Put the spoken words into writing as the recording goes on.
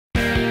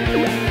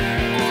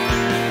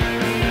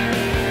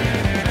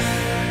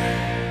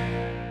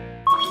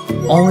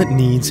All it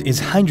needs is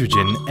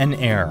hydrogen and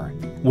air.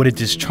 What it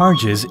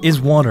discharges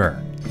is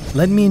water.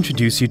 Let me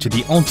introduce you to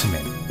the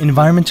ultimate,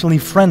 environmentally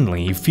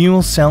friendly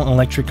fuel cell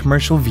electric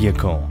commercial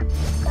vehicle.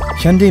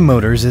 Hyundai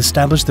Motors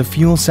established the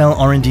Fuel Cell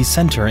R&D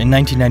Center in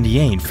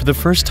 1998 for the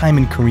first time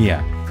in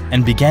Korea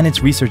and began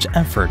its research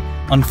effort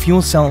on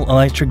fuel cell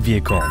electric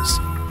vehicles.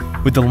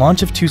 With the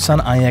launch of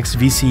Tucson iX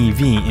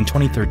VCEV in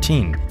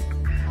 2013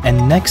 and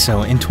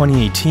NEXO in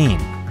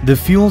 2018, the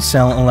fuel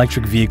cell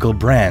electric vehicle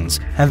brands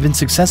have been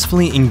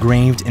successfully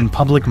engraved in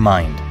public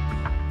mind.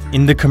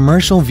 In the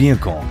commercial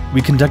vehicle,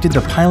 we conducted the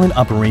pilot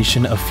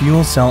operation of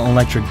fuel cell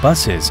electric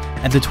buses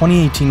at the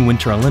 2018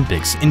 Winter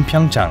Olympics in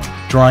Pyeongchang,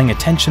 drawing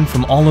attention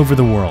from all over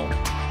the world.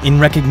 In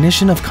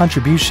recognition of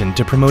contribution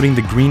to promoting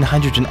the green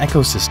hydrogen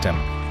ecosystem,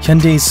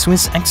 Hyundai's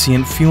Swiss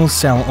Xcient Fuel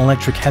Cell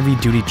Electric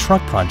Heavy-Duty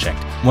Truck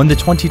Project won the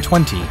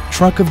 2020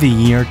 Truck of the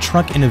Year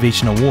Truck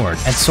Innovation Award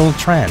at Seoul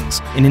Trans,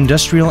 an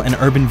industrial and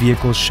urban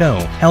vehicles show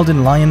held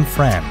in Lyon,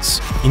 France.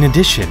 In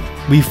addition,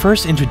 we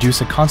first introduced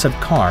a concept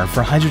car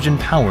for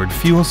hydrogen-powered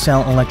fuel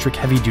cell electric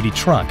heavy-duty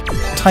truck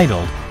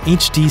titled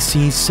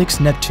HDC-6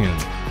 Neptune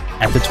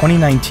at the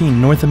 2019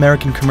 North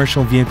American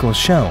Commercial Vehicle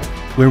Show,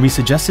 where we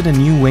suggested a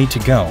new way to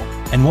go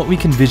and what we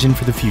can vision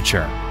for the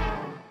future.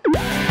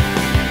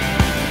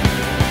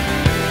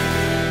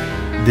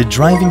 The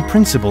driving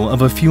principle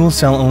of a fuel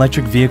cell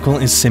electric vehicle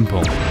is simple.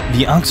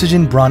 The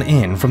oxygen brought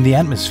in from the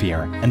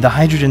atmosphere and the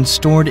hydrogen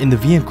stored in the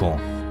vehicle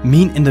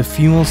meet in the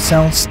fuel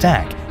cell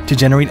stack to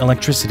generate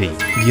electricity.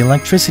 The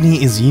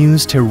electricity is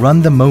used to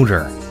run the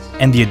motor,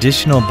 and the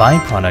additional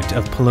byproduct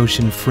of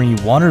pollution-free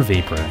water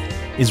vapor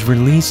is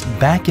released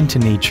back into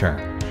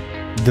nature.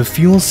 The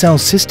fuel cell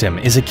system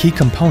is a key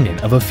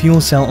component of a fuel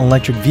cell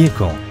electric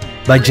vehicle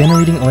by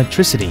generating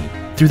electricity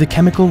through the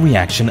chemical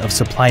reaction of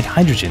supplied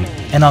hydrogen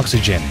and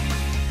oxygen.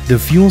 The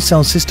fuel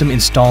cell system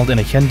installed in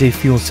a Hyundai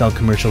fuel cell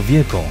commercial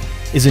vehicle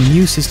is a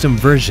new system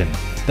version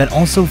that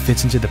also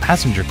fits into the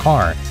passenger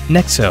car,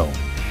 NEXO.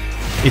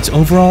 Its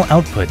overall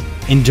output,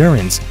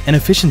 endurance, and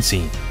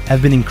efficiency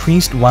have been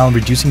increased while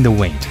reducing the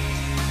weight.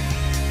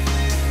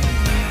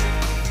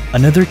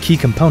 Another key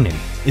component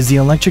is the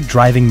electric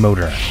driving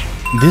motor.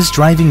 This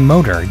driving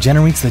motor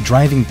generates the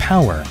driving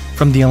power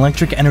from the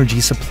electric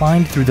energy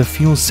supplied through the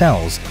fuel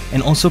cells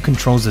and also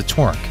controls the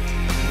torque.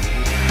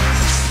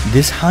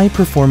 This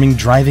high-performing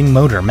driving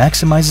motor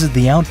maximizes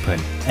the output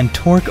and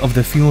torque of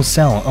the fuel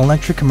cell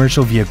electric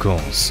commercial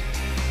vehicles.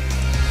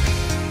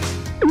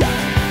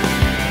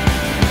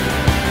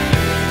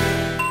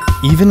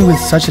 Even with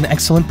such an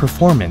excellent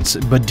performance,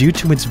 but due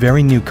to its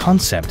very new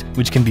concept,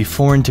 which can be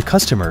foreign to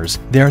customers,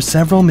 there are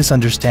several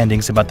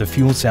misunderstandings about the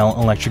fuel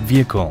cell electric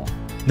vehicle.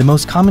 The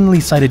most commonly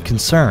cited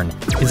concern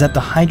is that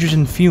the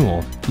hydrogen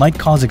fuel might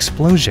cause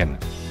explosion.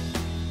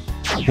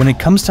 When it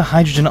comes to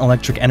hydrogen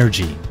electric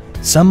energy,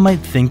 some might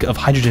think of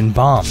hydrogen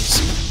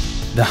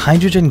bombs. The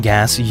hydrogen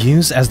gas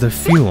used as the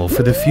fuel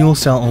for the fuel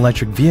cell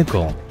electric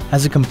vehicle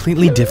has a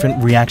completely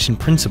different reaction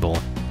principle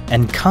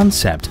and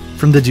concept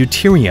from the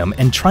deuterium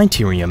and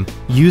tritium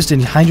used in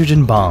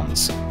hydrogen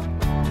bombs.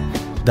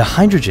 The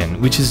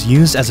hydrogen, which is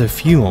used as a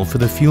fuel for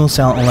the fuel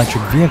cell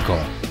electric vehicle,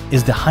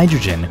 is the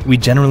hydrogen we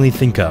generally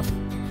think of,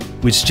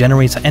 which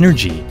generates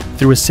energy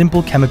through a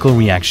simple chemical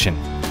reaction.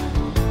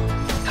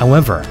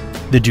 However,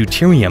 the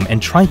deuterium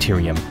and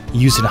tritium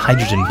used in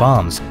hydrogen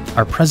bombs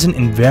are present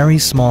in very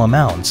small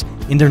amounts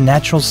in their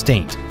natural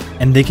state,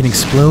 and they can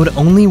explode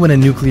only when a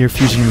nuclear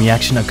fusion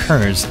reaction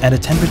occurs at a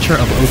temperature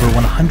of over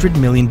 100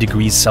 million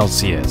degrees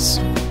Celsius.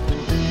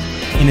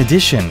 In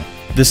addition,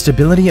 the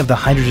stability of the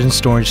hydrogen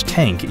storage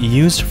tank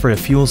used for a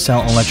fuel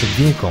cell electric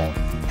vehicle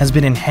has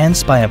been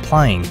enhanced by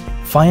applying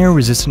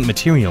fire-resistant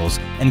materials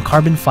and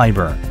carbon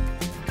fiber.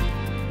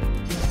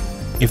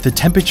 If the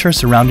temperature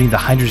surrounding the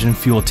hydrogen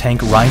fuel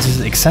tank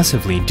rises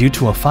excessively due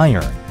to a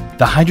fire,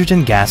 the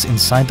hydrogen gas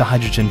inside the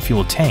hydrogen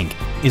fuel tank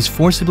is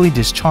forcibly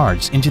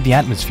discharged into the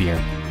atmosphere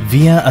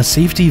via a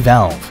safety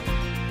valve.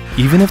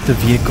 Even if the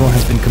vehicle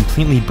has been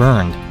completely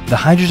burned, the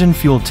hydrogen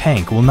fuel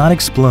tank will not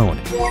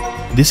explode.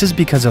 This is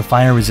because a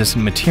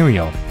fire-resistant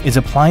material is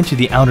applied to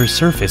the outer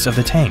surface of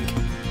the tank.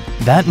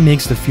 That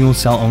makes the fuel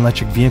cell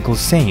electric vehicle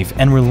safe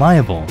and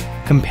reliable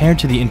compared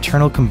to the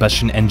internal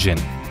combustion engine.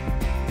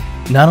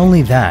 Not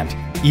only that,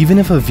 even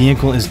if a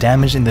vehicle is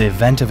damaged in the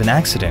event of an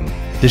accident,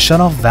 the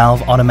shutoff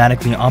valve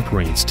automatically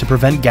operates to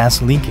prevent gas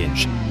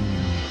leakage.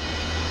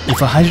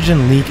 If a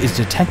hydrogen leak is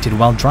detected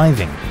while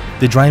driving,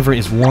 the driver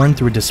is warned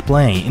through a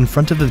display in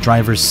front of the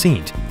driver's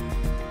seat,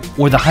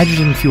 or the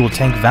hydrogen fuel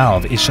tank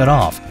valve is shut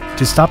off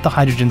to stop the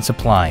hydrogen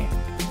supply.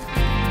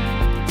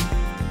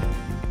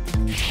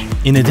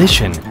 In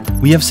addition,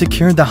 we have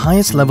secured the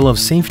highest level of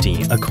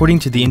safety according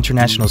to the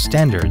international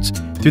standards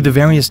through the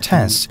various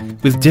tests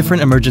with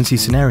different emergency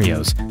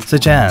scenarios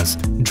such as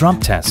drop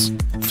tests,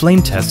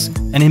 flame tests,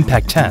 and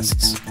impact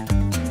tests.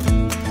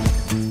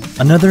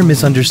 Another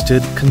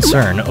misunderstood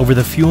concern over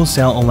the fuel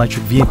cell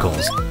electric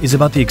vehicles is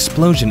about the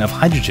explosion of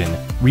hydrogen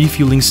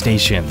refueling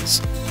stations.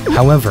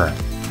 However,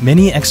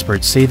 many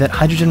experts say that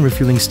hydrogen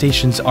refueling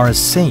stations are as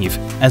safe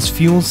as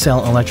fuel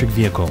cell electric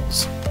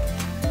vehicles.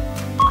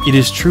 It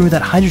is true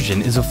that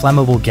hydrogen is a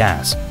flammable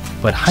gas,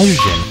 but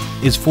hydrogen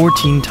is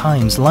 14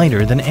 times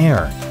lighter than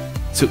air,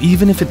 so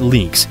even if it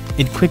leaks,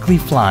 it quickly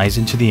flies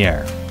into the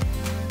air.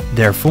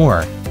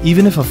 Therefore,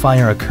 even if a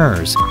fire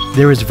occurs,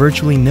 there is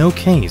virtually no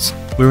case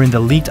wherein the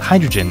leaked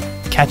hydrogen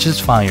catches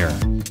fire.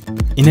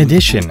 In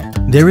addition,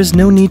 there is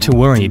no need to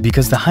worry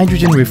because the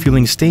hydrogen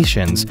refueling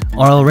stations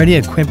are already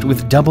equipped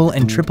with double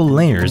and triple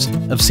layers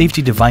of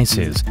safety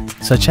devices,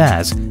 such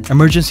as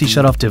emergency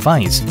shutoff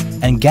device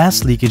and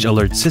gas leakage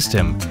alert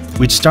system,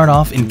 which start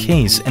off in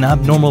case an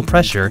abnormal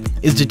pressure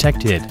is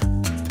detected.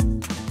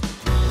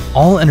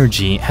 All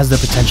energy has the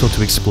potential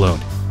to explode.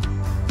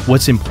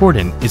 What's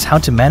important is how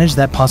to manage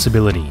that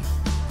possibility.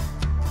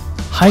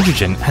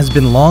 Hydrogen has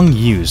been long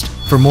used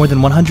for more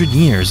than 100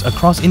 years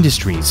across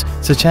industries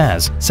such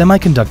as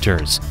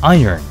semiconductors,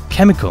 iron,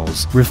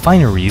 chemicals,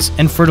 refineries,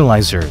 and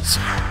fertilizers.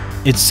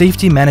 Its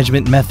safety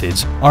management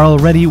methods are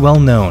already well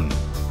known.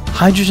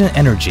 Hydrogen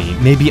energy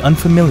may be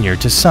unfamiliar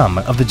to some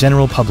of the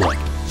general public,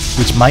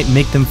 which might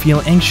make them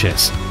feel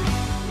anxious.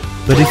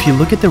 But if you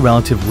look at the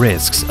relative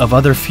risks of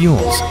other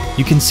fuels,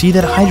 you can see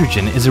that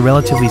hydrogen is a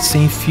relatively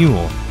safe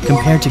fuel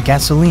compared to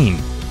gasoline,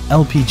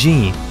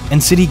 LPG,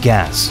 and city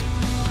gas.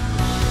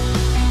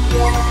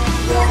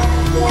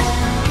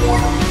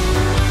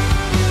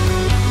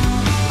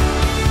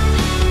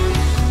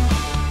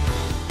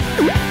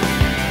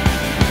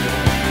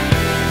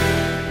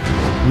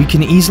 We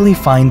can easily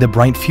find the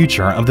bright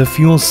future of the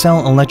fuel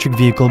cell electric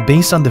vehicle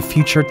based on the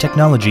future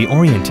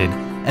technology-oriented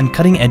and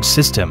cutting-edge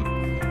system,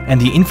 and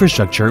the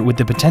infrastructure with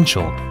the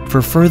potential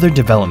for further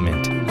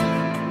development.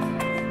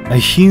 A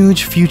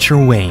huge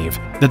future wave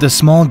that the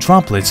small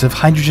droplets of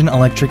hydrogen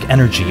electric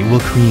energy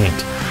will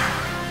create.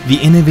 The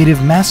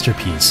innovative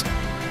masterpiece,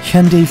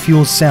 Hyundai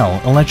Fuel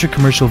Cell Electric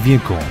Commercial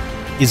Vehicle,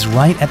 is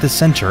right at the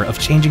center of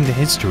changing the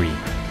history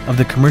of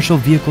the commercial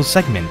vehicle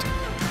segment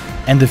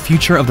and the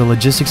future of the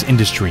logistics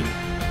industry.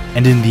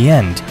 And in the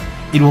end,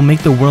 it will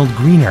make the world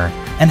greener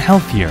and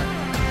healthier.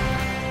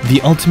 The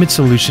ultimate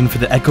solution for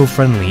the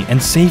eco-friendly and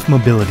safe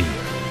mobility.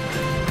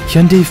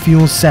 Hyundai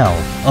Fuel Cell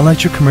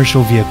Electric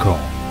Commercial Vehicle.